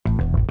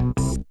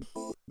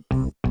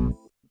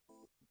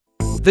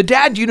The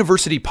Dad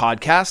University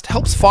podcast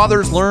helps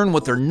fathers learn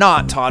what they're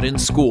not taught in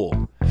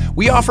school.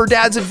 We offer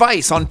dads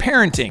advice on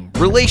parenting,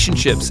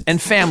 relationships, and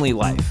family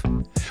life.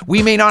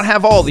 We may not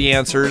have all the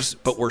answers,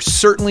 but we're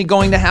certainly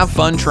going to have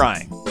fun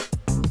trying.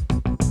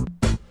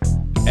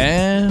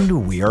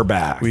 And we are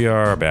back. We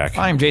are back.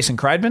 I'm Jason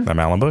Kreidman. I'm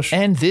Alan Bush.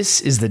 And this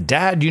is the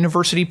Dad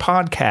University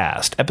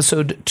podcast,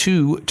 episode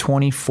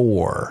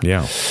 224.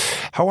 Yeah.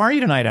 How are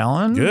you tonight,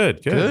 Alan?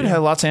 Good. Good?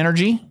 Have lots of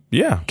energy?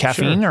 Yeah.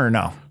 Caffeine or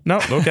no? No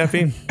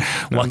caffeine.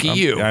 Lucky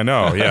you. I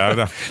know.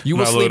 Yeah. You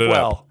will sleep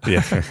well.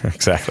 Yeah,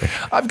 exactly.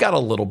 I've got a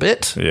little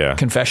bit. Yeah.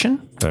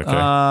 Confession. Okay.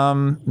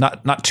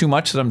 Not too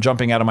much that I'm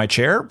jumping out of my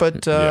chair,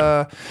 but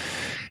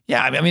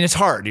yeah, I mean, it's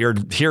hard. You're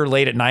here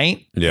late at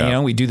night. Yeah. You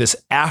know, we do this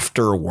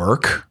after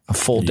work, a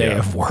full day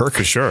of work.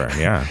 For sure.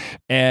 Yeah.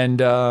 And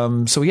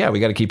so, yeah, we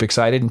got to keep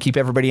excited and keep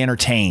everybody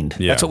entertained.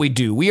 Yeah. That's what we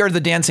do. We are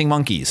the dancing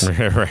monkeys.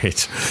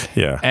 Right.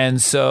 Yeah.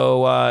 And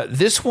so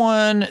this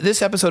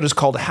episode is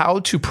called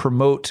How to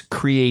Promote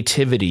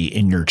Creativity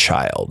in Your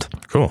Child.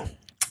 Cool.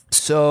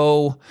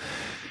 So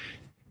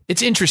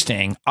it's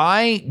interesting.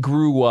 I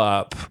grew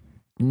up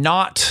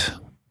not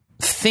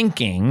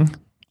thinking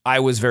I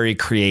was very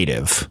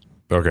creative.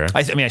 Okay.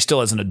 I mean, I still,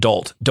 as an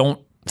adult, don't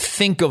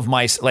think of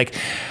myself like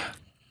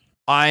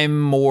I'm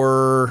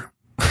more.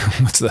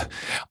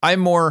 I'm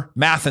more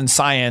math and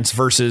science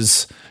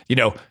versus,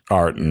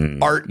 art and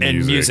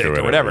music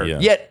or whatever. Yeah.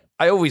 Yet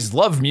I always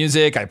loved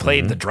music. I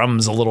played the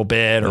drums a little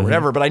bit or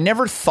whatever, but I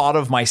never thought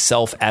of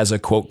myself as a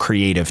quote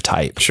creative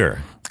type. Sure.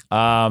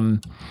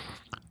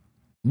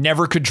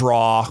 Never could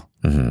draw.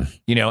 And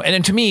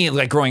then to me,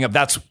 like growing up,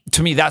 that's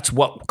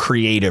what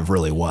creative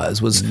really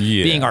was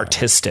being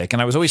artistic.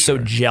 And I was always so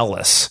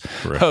jealous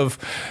of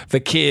the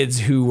kids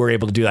who were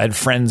able to do that. I had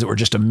friends that were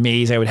just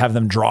amazing. I would have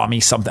them draw me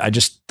something. I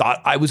just thought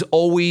I was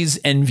always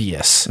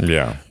envious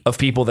of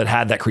people that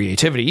had that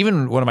creativity.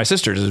 Even one of my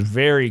sisters is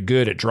very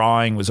good at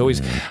drawing, I was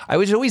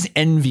always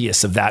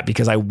envious of that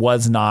because I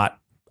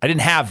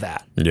didn't have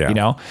that,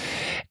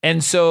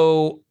 And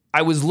so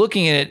I was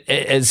looking at it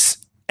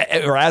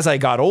as I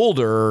got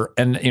older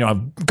and,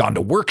 I've gone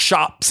to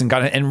workshops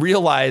and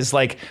realized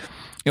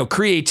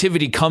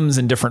creativity comes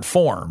in different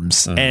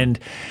forms and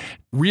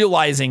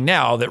realizing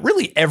now that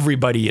really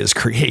everybody is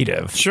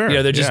creative.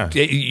 Sure. They're just,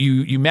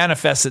 you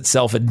manifest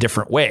itself in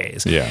different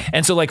ways. Yeah.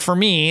 And so for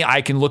me,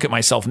 I can look at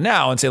myself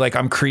now and say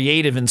I'm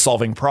creative in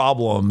solving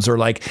problems or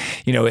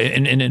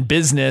in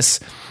business,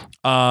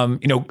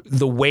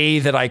 the way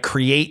that I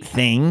create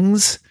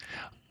things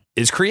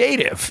is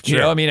creative.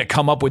 Sure. I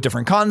come up with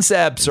different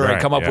concepts or I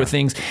come up with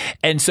things.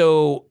 And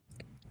so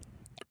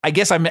I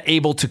guess I'm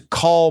able to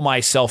call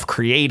myself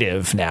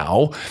creative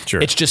now.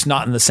 Sure. It's just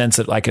not in the sense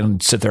that I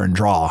can sit there and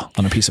draw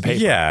on a piece of paper.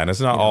 Yeah. And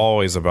it's not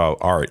always about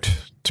art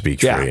to be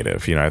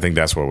creative. I think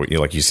that's what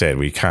like you said,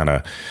 we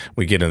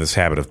get in this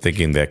habit of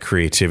thinking that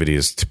creativity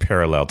is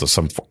parallel to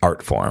some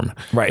art form.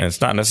 Right. And it's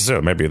not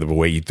necessarily maybe the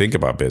way you think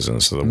about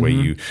business, or the way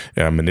you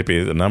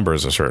manipulate the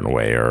numbers a certain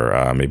way,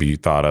 or maybe you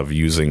thought of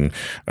using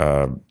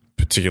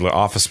particular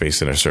office space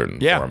in a certain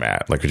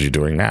format, like what you're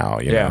doing now.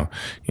 You know,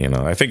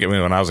 I think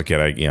when I was a kid,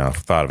 I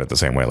thought of it the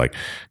same way.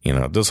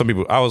 There's some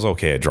people, I was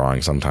okay at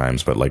drawing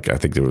sometimes, but I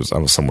think I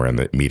was somewhere in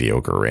the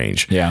mediocre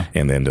range. Yeah.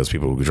 And then there's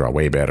people who could draw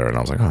way better, and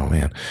I was like, oh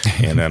man.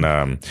 and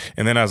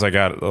then as I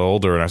got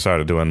older and I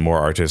started doing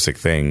more artistic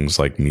things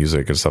like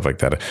music and stuff like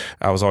that,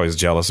 I was always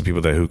jealous of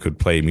people who could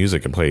play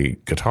music and play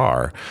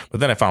guitar.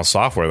 But then I found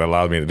software that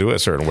allowed me to do it a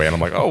certain way, and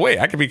I'm like, oh wait,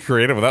 I could be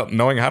creative without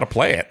knowing how to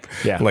play it.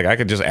 Yeah. I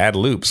could just add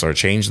loops or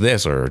change this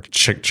or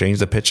change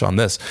the pitch on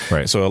this.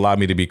 Right. So it allowed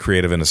me to be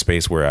creative in a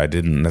space where I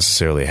didn't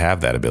necessarily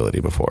have that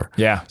ability before.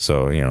 Yeah.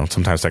 So,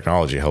 sometimes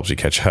technology helps you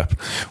catch up.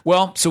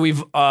 Well, so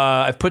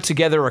I've put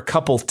together a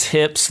couple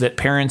tips that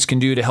parents can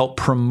do to help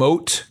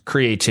promote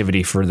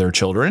creativity for their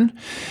children.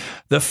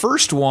 The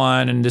first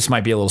one, and this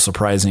might be a little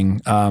surprising,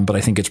 but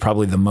I think it's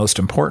probably the most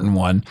important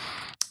one,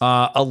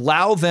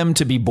 allow them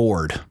to be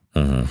bored.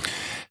 Mm-hmm.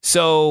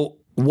 So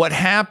what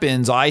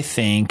happens, I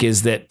think,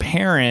 is that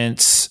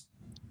parents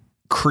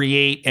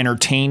create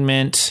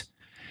entertainment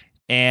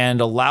and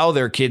allow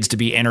their kids to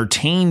be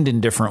entertained in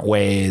different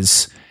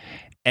ways.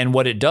 And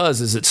what it does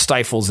is it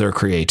stifles their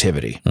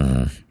creativity.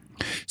 Mm-hmm.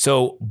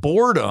 So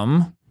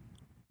boredom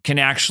can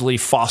actually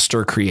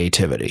foster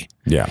creativity.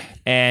 Yeah.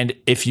 And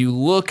if you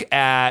look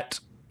at,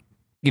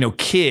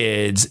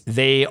 kids,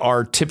 they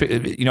are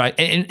typically,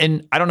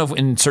 and I don't know if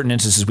in certain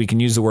instances we can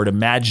use the word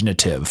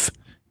imaginative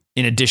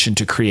in addition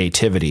to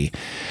creativity.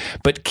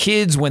 But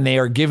kids, when they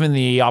are given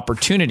the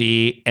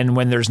opportunity and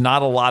when there's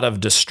not a lot of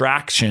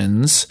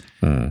distractions,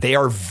 they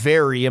are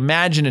very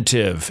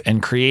imaginative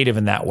and creative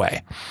in that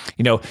way.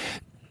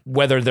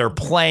 Whether they're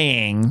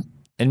playing,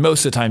 and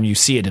most of the time you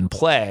see it in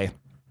play,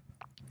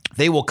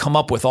 they will come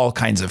up with all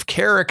kinds of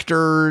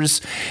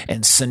characters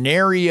and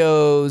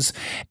scenarios.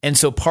 And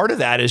so part of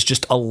that is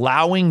just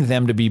allowing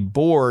them to be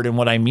bored. And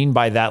what I mean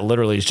by that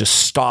literally is just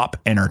stop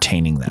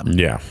entertaining them.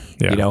 Yeah.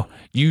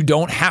 You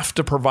don't have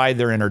to provide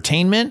their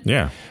entertainment.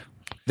 Yeah.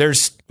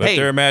 There's Let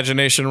their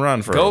imagination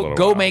run for a little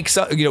go while. make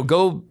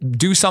go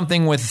do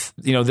something with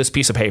this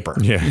piece of paper.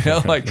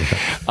 Yeah.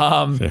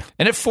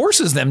 And it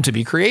forces them to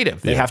be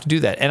creative. They have to do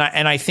that.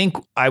 And I think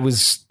I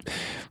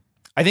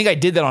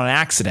did that on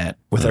accident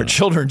with our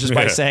children just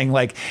by saying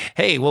like,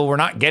 hey, well, we're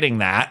not getting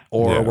that,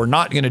 or we're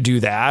not going to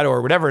do that,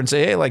 or whatever, and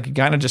say, hey, like,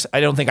 kind of just,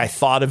 I don't think I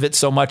thought of it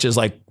so much as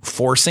like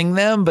forcing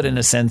them, but in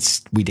a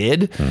sense we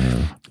did,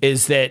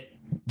 is that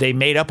they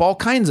made up all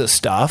kinds of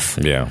stuff.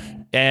 Yeah.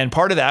 And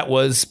part of that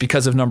was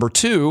because of number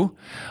 2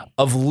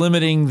 of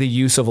limiting the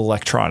use of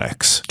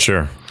electronics.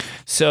 Sure.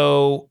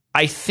 So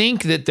I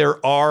think that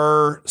there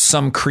are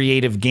some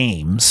creative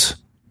games,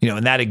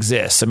 and that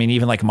exists. I mean,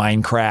 even like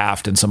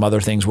Minecraft and some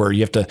other things where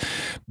you have to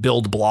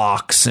build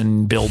blocks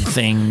and build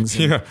things.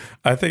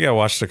 I think I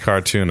watched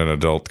an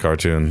adult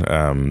cartoon,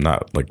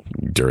 not like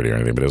dirty or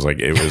anything, but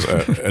it was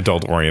an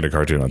adult oriented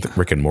cartoon.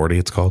 Rick and Morty,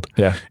 it's called.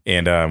 Yeah.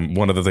 And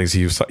one of the things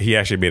he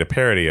actually made a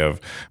parody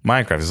of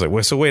Minecraft. He's like,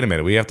 well, so wait a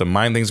minute, we have to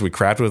mine things we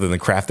craft with and then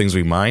craft things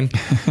we mine.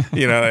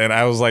 And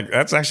I was like,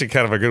 that's actually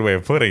kind of a good way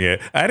of putting it.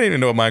 I didn't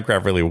even know what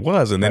Minecraft really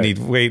was, and then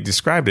he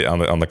described it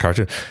on the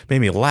cartoon, made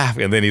me laugh.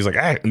 And then he's like,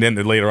 and then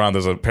later on,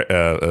 there's a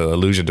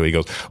allusion to it. He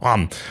goes,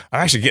 I'm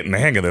actually getting the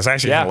hang of this. I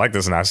actually like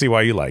this, and I see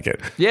why you like it.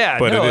 Yeah,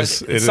 but no,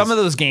 it is some of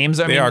those games.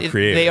 They are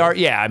creative. They are.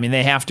 Yeah, I mean,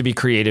 they have to be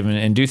creative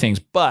and do things,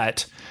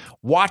 but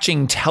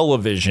watching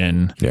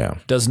television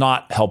does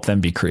not help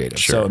them be creative.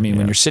 Sure, so, I mean,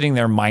 when you're sitting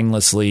there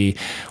mindlessly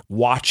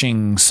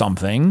watching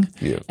something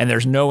and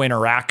there's no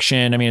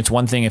interaction, I mean, it's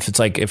one thing if it's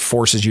like it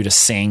forces you to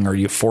sing or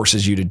it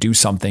forces you to do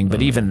something,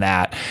 but even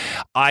that,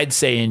 I'd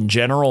say in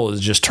general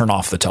is just turn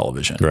off the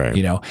television,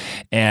 right.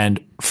 And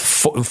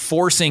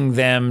forcing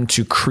them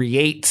to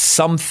create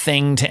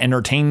something to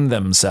entertain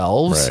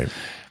themselves. Right.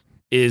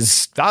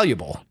 Is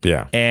valuable.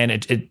 Yeah. And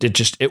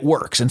it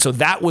works. And so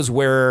that was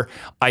where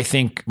I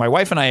think my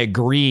wife and I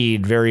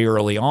agreed very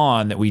early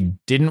on that we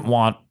didn't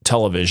want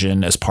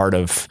television as part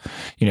of,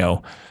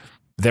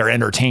 their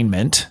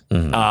entertainment.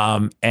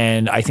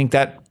 And I think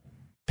that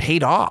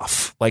paid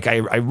off. Like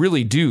I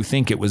really do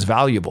think it was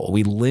valuable.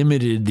 We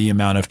limited the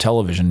amount of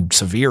television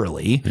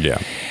severely. Yeah.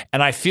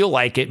 And I feel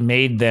like it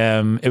made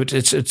them,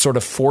 it sort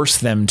of forced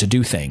them to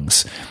do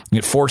things.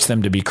 It forced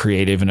them to be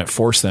creative, and it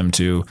forced them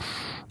to,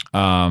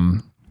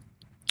 come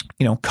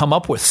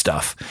up with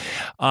stuff.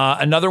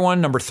 Another one,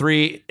 number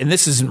 3, and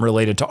this isn't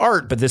related to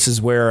art, but this is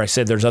where I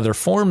said there's other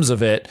forms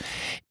of it,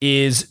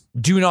 is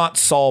do not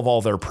solve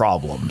all their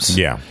problems.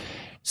 Yeah.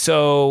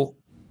 So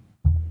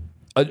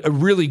a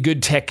really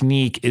good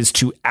technique is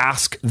to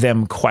ask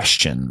them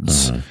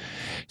questions.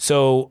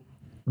 So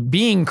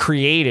being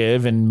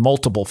creative in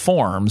multiple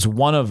forms,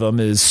 one of them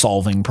is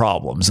solving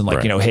problems. And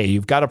hey,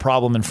 you've got a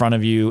problem in front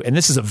of you, and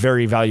this is a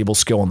very valuable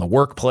skill in the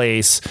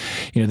workplace.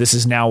 This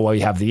is now why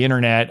you have the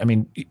internet. I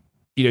mean,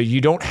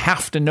 you don't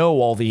have to know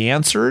all the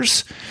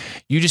answers.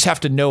 You just have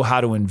to know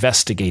how to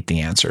investigate the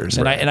answers.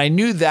 Right. And I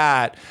knew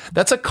that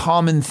that's a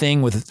common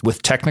thing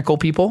with technical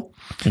people,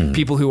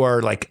 people who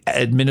are like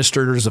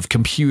administrators of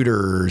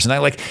computers.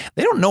 And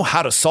they don't know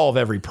how to solve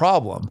every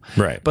problem.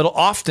 Right. But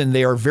often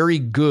they are very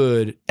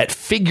good at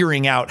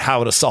figuring out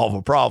how to solve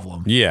a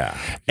problem. Yeah.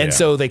 And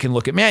so they can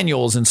look at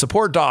manuals and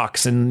support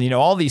docs and,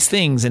 all these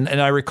things. And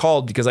I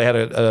recalled because I had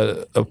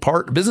a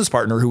business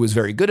partner who was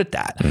very good at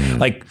that.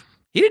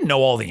 He didn't know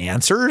all the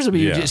answers. I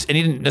mean, and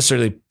he didn't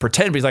necessarily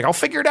pretend, but he's like, I'll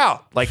figure it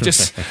out.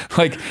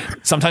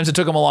 Sometimes it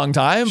took him a long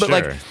time,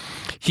 but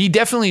he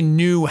definitely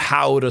knew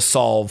how to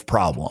solve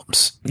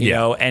problems,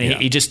 and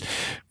he just,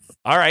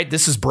 all right,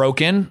 this is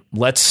broken.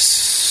 Let's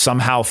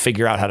somehow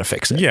figure out how to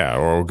fix it. Yeah.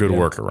 Or a good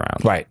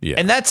workaround. Right. Yeah.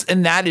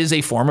 And that is a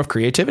form of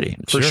creativity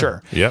for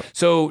sure. Yep.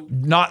 So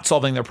not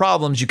solving their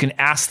problems, you can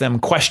ask them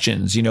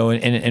questions,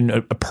 and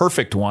a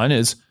perfect one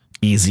is,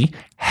 easy.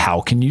 How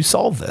can you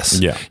solve this?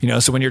 Yeah.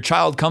 So when your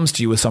child comes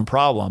to you with some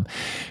problem,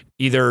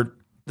 either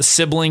the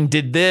sibling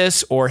did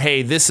this, or,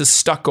 hey, this is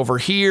stuck over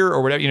here,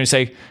 or whatever, you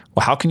say,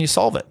 well, how can you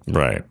solve it?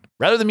 Right.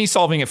 Rather than me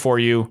solving it for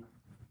you,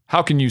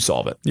 how can you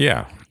solve it?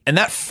 Yeah. And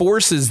that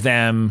forces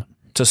them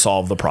to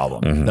solve the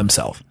problem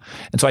themselves.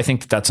 And so I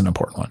think that's an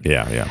important one.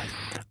 Yeah. Yeah.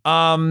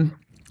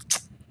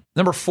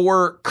 Number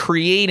 4,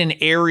 create an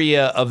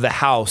area of the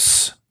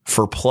house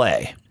for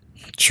play.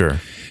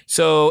 Sure.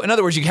 So in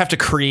other words, you have to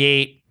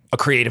create a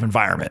creative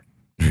environment.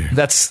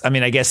 That's,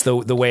 I guess the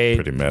way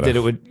that it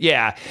would,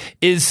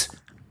 is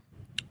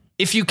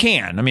if you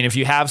can, if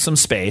you have some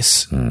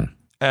space,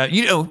 as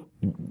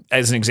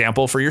an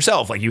example for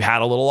yourself, like you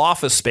had a little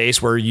office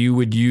space where you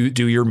would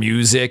do your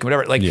music,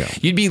 whatever,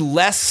 you'd be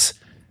less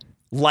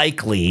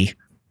likely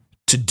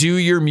to do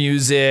your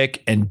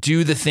music and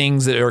do the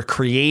things that are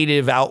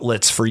creative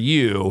outlets for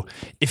you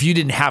if you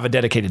didn't have a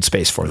dedicated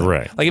space for them.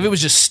 Right. Like if it was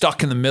just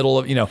stuck in the middle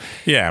of,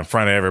 Yeah, in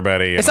front of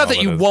everybody. It's not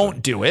that you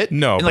won't do it.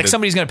 No. And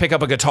somebody's going to pick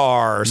up a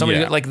guitar or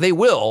somebody, they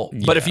will.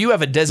 But if you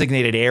have a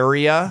designated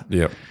area,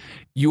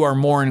 you are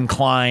more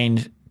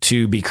inclined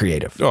to be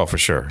creative. Oh, for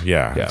sure.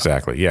 Yeah.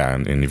 Exactly. Yeah.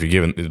 And if you're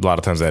given, a lot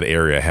of times that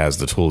area has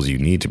the tools you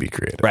need to be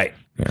creative. Right.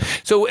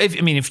 So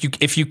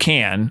if you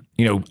can,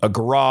 a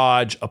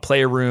garage, a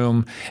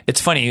playroom.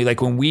 It's funny,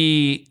 like when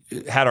we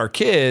had our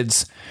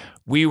kids,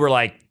 we were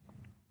like,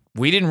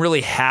 we didn't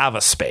really have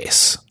a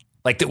space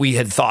like that we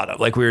had thought of.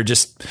 Like we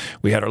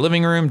had our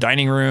living room,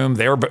 dining room,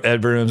 their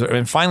bedrooms,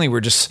 and finally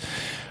we're just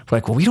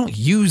like, well, we don't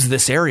use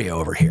this area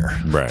over here.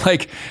 Right.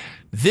 Like,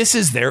 this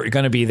is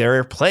going to be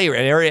their play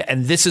area,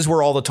 and this is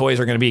where all the toys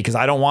are going to be, because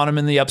I don't want them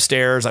in the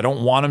upstairs. I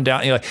don't want them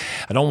down. I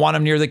don't want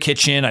them near the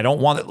kitchen. I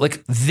don't want it.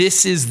 Like,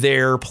 this is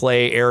their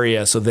play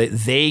area, so that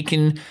they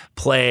can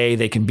play.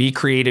 They can be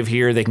creative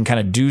here. They can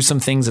kind of do some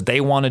things that they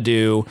want to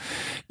do.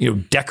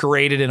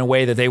 Decorate it in a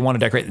way that they want to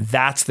decorate.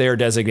 That's their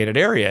designated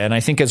area, and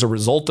I think as a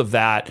result of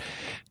that,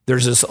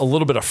 there's a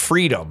little bit of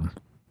freedom,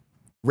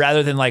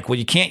 rather than like, well,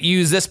 you can't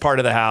use this part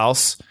of the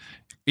house.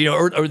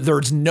 Or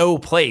there's no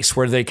place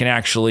where they can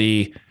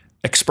actually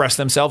express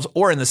themselves,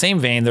 or in the same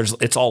vein,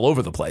 it's all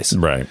over the place.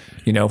 Right.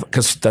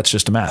 Because that's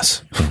just a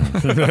mess.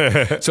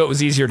 So it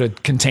was easier to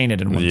contain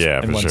it in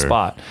one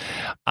spot.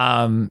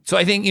 So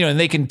I think, and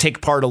they can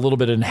take part a little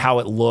bit in how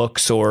it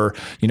looks, or,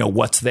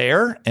 what's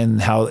there and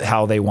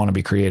how they want to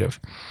be creative.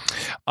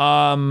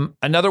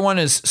 Another one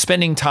is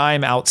spending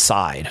time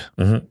outside.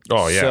 Mm-hmm.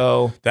 Oh yeah.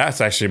 So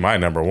that's actually my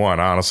number one,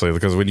 honestly,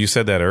 because when you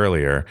said that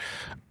earlier,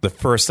 the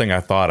first thing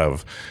I thought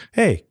of,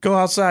 hey, go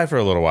outside for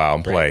a little while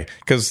and play.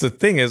 Because the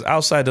thing is,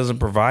 outside doesn't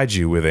provide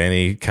you with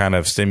any kind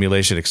of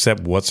stimulation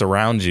except what's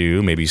around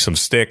you, maybe some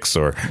sticks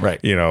or,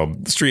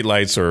 street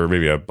lights, or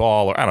maybe a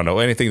ball, or I don't know,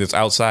 anything that's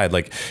outside.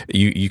 Like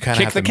you kind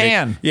of have to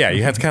can. Yeah,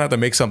 you have to kind of have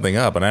to make something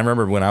up. And I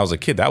remember when I was a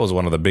kid, that was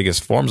one of the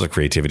biggest forms of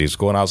creativity, was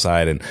going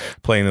outside and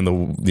playing in the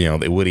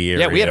woody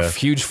area. Yeah, we had a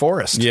huge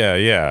forest.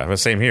 Yeah. But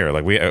same here.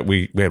 Like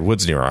we had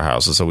woods near our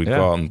house, and so we'd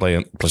go out and play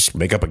and just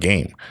make up a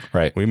game.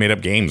 Right. We made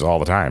up games all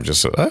the time.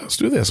 Just let's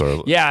do this,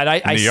 or and I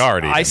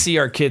I see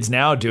our kids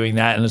now doing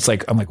that, and it's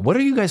like, I'm like, what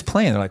are you guys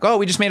playing? They're like, oh,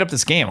 we just made up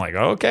this game. I'm like,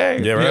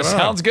 okay,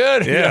 sounds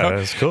good.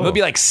 That's cool. There'll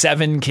be like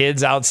 7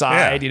 kids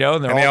outside,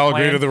 and they all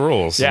agree to the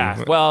rules.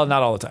 Yeah, well,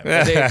 not all the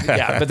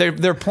time. But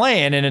they're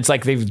playing, and it's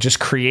like they've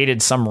just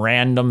created some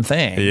random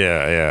thing.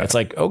 Yeah. It's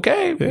like,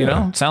 okay,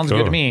 sounds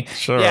good to me.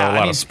 Sure, a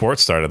lot of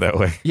sports started that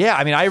way. Yeah,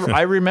 I mean,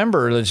 I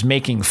remember just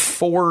making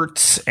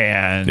forts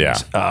and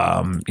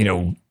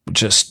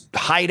just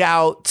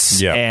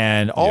hideouts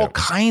and all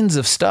kinds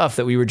of stuff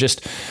that we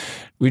just,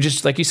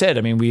 like you said,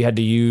 I mean, we had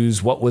to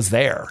use what was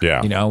there.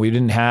 Yeah. We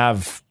didn't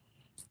have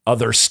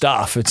other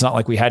stuff. It's not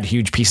like we had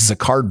huge pieces of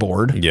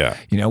cardboard. Yeah.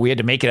 We had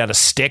to make it out of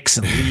sticks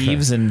and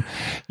leaves and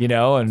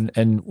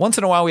once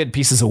in a while we had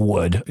pieces of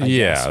wood.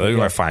 They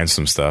might find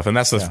some stuff. And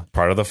that's the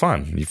part of the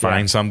fun. You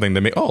find something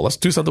to make, let's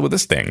do something with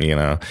this thing,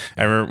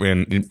 I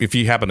remember if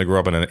you happen to grow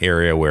up in an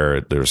area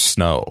where there's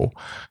snow,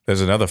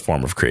 there's another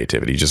form of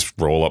creativity. You just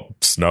roll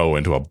up snow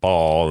into a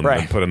ball and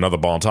then put another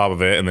ball on top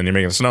of it, and then you're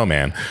making a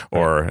snowman.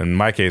 Or in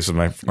my case with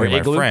my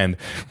friend,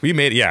 we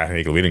made, we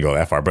didn't go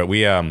that far, but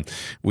we had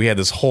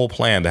this whole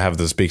plan to have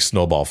this big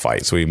snowball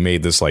fight. So we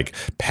made this like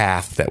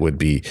path that would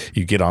be,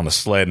 you get on a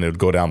sled and it would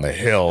go down the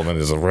hill, and then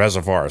there's a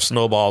reservoir of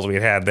snowballs we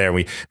had there.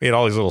 We made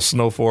all these little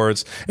snow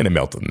forts, and it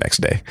melted the next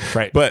day.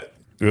 Right. But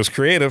it was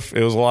creative.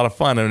 It was a lot of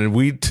fun. And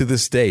we, to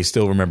this day,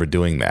 still remember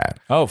doing that.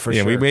 Oh, for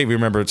sure. We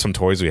remember some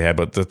toys we had,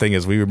 but the thing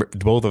is,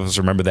 both of us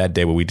remember that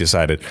day when we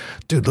decided,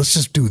 dude, let's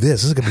just do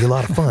this. This is going to be a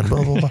lot of fun.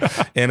 Blah, blah, blah.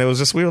 And it was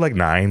just, we were like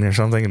 9 or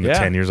something, and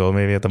 10 years old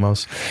maybe at the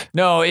most.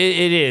 No, it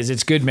is.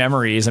 It's good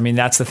memories. I mean,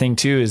 that's the thing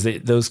too, is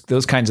that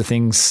those kinds of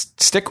things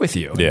stick with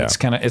you. Yeah. It's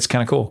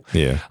kind of cool.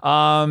 Yeah.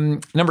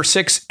 Number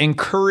 6,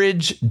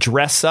 encourage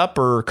dress up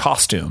or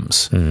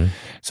costumes. Mm-hmm.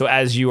 So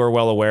as you are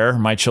well aware,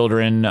 my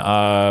children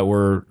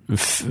were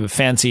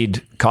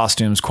fancied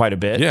costumes quite a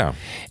bit. Yeah.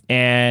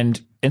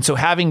 And so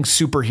having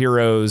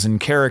superheroes and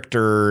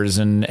characters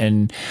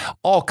and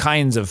all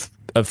kinds of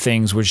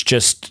things was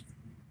just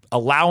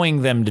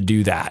allowing them to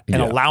do that,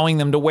 and allowing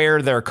them to wear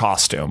their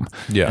costume,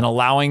 and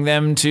allowing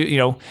them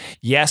to,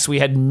 yes, we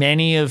had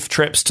many of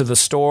trips to the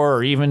store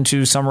or even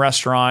to some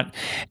restaurant,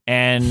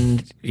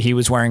 and he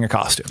was wearing a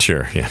costume.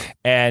 Sure. Yeah.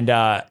 And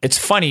it's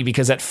funny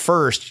because at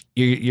first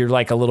you're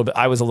like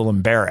I was a little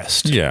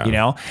embarrassed,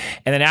 and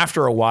then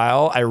after a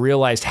while I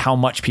realized how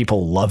much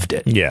people loved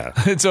it. Yeah.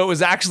 And so it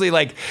was actually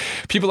like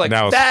people like,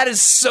 that is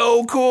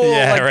so cool.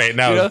 Yeah. Like, right.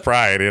 Now it's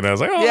pride. And I was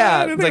like,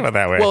 I didn't think about it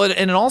that way. Well,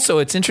 and also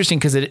it's interesting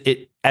because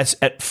it as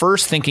at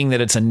first thinking that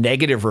it's a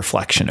negative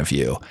reflection of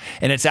you,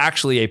 and it's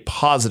actually a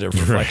positive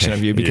reflection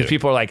of you, because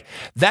people are like,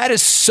 that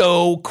is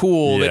so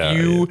cool that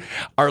you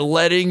are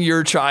letting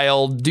your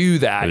child do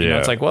that.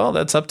 It's like, well,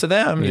 that's up to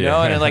them, you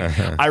know? And like,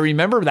 I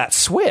remember that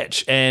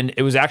switch, and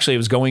it was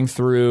going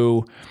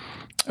through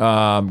the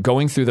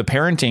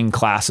parenting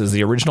classes,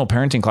 the original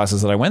parenting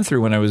classes that I went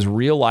through, when I was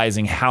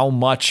realizing how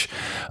much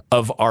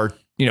of our,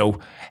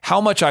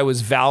 how much I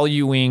was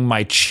valuing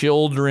my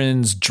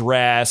children's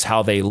dress,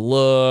 how they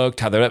looked,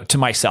 how they to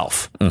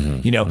myself.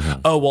 Oh,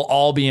 we'll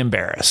all be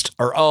embarrassed,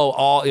 or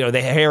all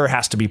the hair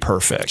has to be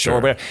perfect, or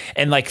whatever.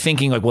 And like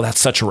thinking like, well, that's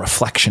such a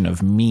reflection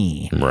of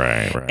me,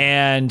 right?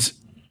 And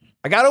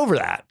I got over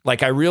that.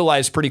 Like I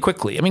realized pretty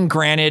quickly. I mean,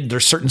 granted,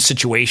 there's certain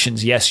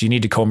situations. Yes, you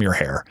need to comb your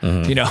hair,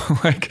 you know,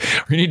 like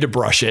you need to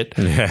brush it.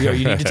 You know,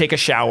 you need to take a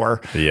shower.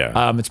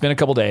 Yeah. It's been a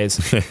couple days.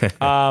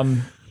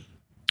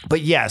 But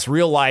yes,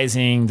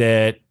 realizing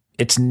that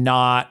it's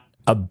not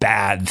a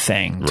bad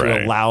thing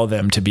to allow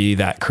them to be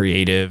that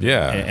creative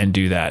and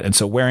do that. And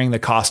so wearing the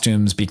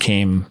costumes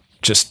became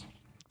just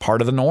part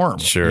of the norm,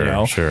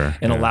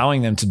 and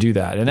allowing them to do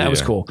that. And that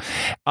was cool.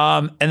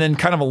 And then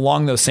kind of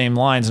along those same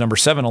lines, number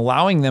 7,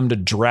 allowing them to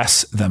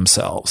dress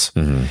themselves.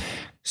 Mm-hmm.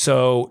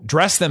 So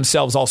dress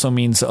themselves also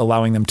means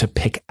allowing them to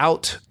pick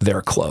out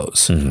their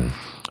clothes. Mm-hmm.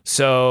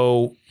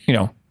 So, you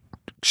know,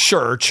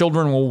 sure,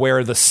 children will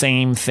wear the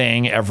same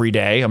thing every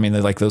day. I mean,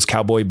 they're like those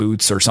cowboy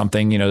boots or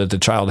something, you know, that the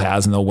child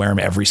has, and they'll wear them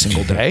every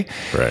single day.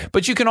 Right.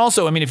 But you can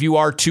also, I mean, if you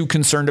are too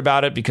concerned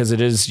about it because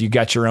it is, you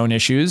got your own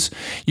issues,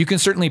 you can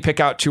certainly pick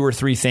out 2 or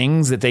 3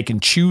 things that they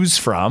can choose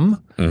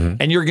from,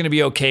 and you're going to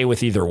be okay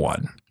with either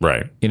one.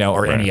 Right. You know,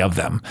 or any of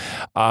them.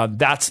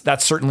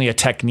 That's certainly a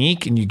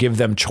technique, and you give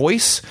them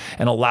choice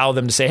and allow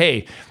them to say,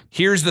 hey,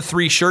 here's the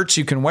 3 shirts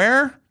you can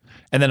wear.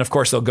 And then, of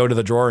course, they'll go to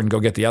the drawer and go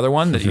get the other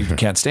one that you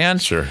can't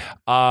stand. Sure.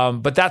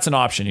 But that's an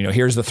option. You know,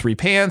 here's the 3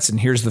 pants and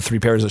here's the 3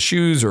 pairs of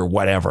shoes or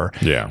whatever.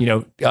 Yeah. You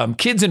know,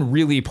 kids in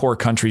really poor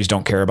countries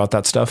don't care about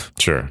that stuff.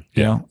 Sure.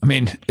 You know, I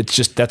mean, it's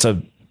just, that's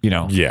a, you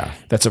know,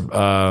 that's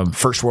a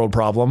first world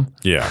problem.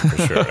 Yeah,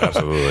 for sure.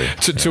 Absolutely.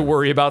 to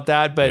worry about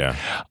that. But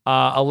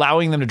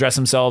allowing them to dress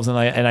themselves. And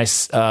I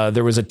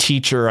there was a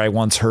teacher I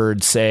once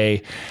heard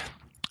say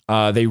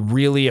they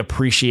really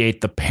appreciate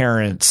the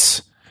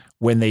parents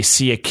when they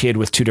see a kid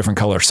with 2 different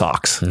color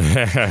socks,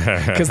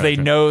 because they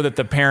know that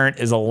the parent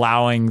is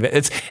allowing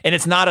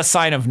it's not a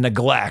sign of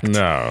neglect.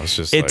 No, it's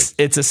just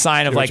it's a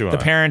sign of like the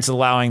parents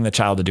allowing the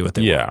child to do what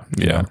they want.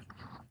 Yeah.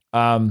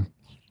 I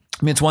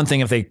mean, it's one thing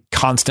if they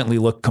constantly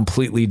look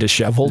completely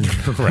disheveled,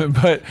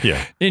 but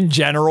in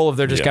general, if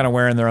they're just kind of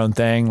wearing their own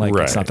thing, like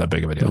it's not that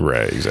big of a deal.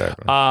 Right.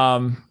 Exactly.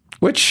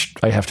 Which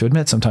I have to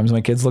admit, sometimes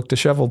my kids look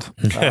disheveled.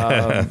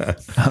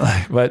 But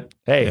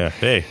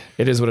hey,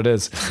 it is what it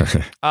is.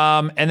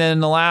 And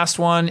then the last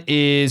one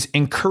is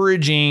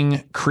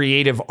encouraging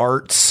creative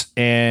arts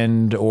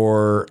and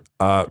or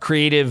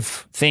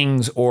creative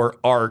things or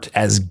art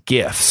as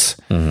gifts.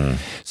 Mm-hmm.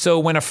 So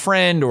when a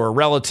friend or a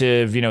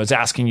relative, you know, is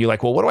asking you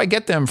like, well, what do I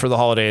get them for the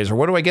holidays? Or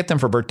what do I get them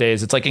for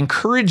birthdays? It's like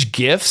encourage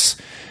gifts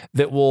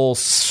that will,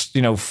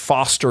 you know,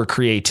 foster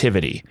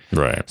creativity.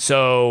 Right.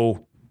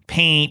 So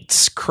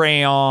paints,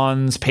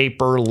 crayons,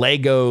 paper,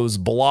 Legos,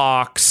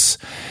 blocks.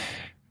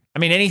 I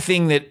mean,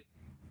 anything that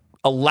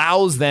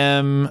allows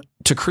them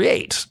to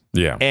create.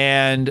 Yeah.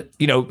 And,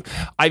 you know,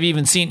 I've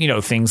even seen, you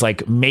know, things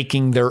like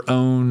making their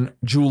own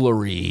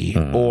jewelry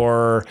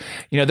or,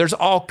 you know, there's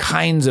all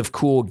kinds of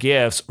cool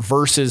gifts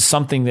versus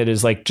something that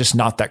is like just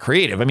not that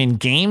creative. I mean,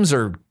 games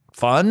are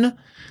fun,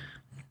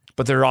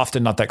 but they're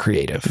often not that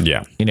creative.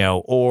 Yeah. You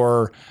know,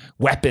 or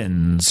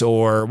weapons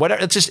or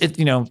whatever. It's just,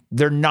 you know,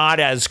 they're not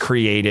as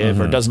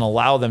creative or doesn't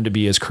allow them to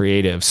be as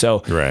creative. So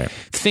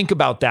think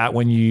about that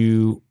when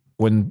your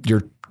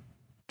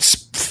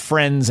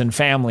friends and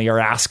family are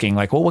asking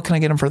like, well, what can I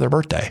get them for their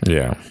birthday?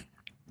 Yeah.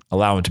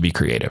 Allow them to be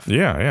creative.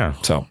 Yeah.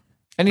 So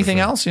anything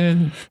else?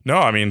 No,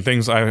 I mean,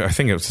 things, I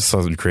think it's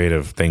some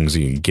creative things,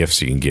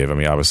 gifts you can give. I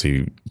mean,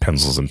 obviously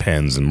pencils and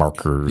pens and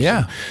markers.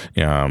 Yeah.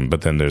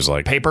 But then there's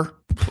like paper.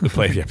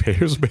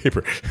 Here's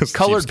paper.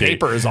 Colored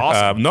paper is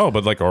awesome. No,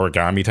 but like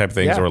origami type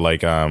things or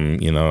like,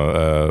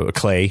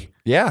 clay.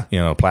 Yeah. You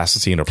know,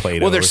 plasticine or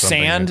Play-Doh. Well, there's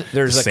sand.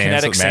 There's a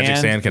kinetic magic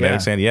sand,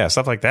 kinetic sand. Yeah,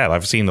 stuff like that.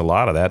 I've seen a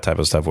lot of that type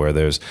of stuff where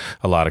there's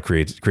a lot of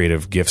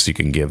creative gifts you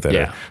can give that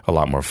are a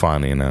lot more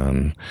fun, you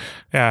know.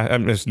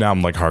 And now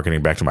I'm like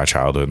harkening back to my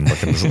childhood and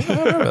looking. I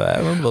remember that. I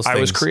remember those things. I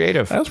was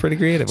creative. That was pretty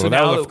creative. So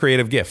that was a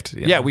creative gift.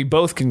 Yeah, we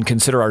both can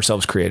consider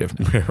ourselves creative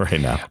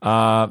right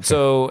now.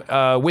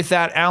 So with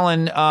that,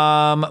 Alan,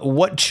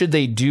 what should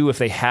they do if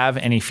they have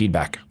any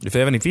feedback? If they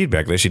have any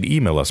feedback, they should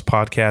email us,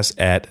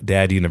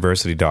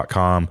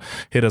 podcast@daduniversity.com.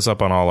 Hit us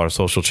up on all our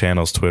social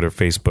channels, Twitter,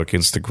 Facebook,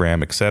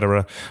 Instagram,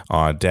 etc.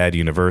 on Dad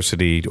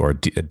University or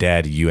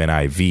Dad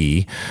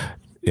UNIV.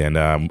 And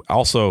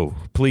also,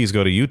 please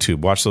go to YouTube.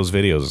 Watch those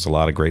videos. There's a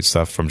lot of great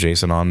stuff from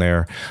Jason on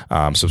there.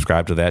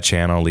 Subscribe to that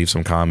channel. Leave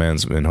some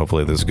comments, and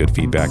hopefully there's good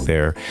feedback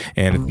there.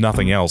 And if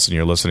nothing else, and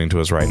you're listening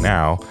to us right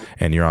now,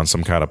 and you're on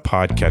some kind of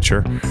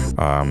podcatcher. Is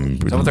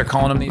that what they're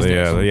calling them these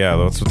days? Yeah,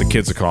 that's what the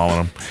kids are calling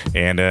them.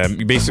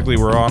 And basically,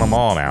 we're on them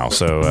all now.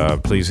 So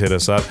please hit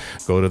us up.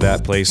 Go to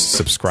that place.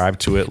 Subscribe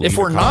to it. If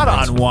we're not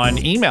on one,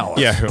 email us.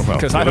 Yeah,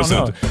 because I don't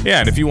know.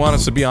 Yeah, and if you want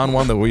us to be on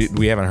one that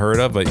we haven't heard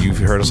of, but you've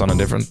heard us on a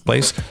different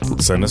place,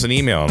 send us an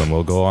email and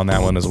we'll go on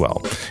that one as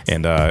well.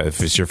 And if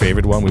it's your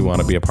favorite one, we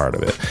want to be a part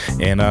of it.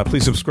 And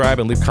please subscribe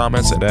and leave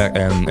comments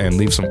and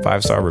leave some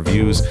 5-star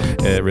reviews.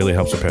 It really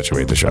helps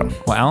perpetuate the show.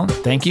 Well, Alan,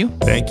 thank you.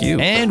 Thank you.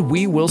 And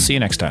we will see you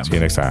next time. See you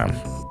next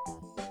time.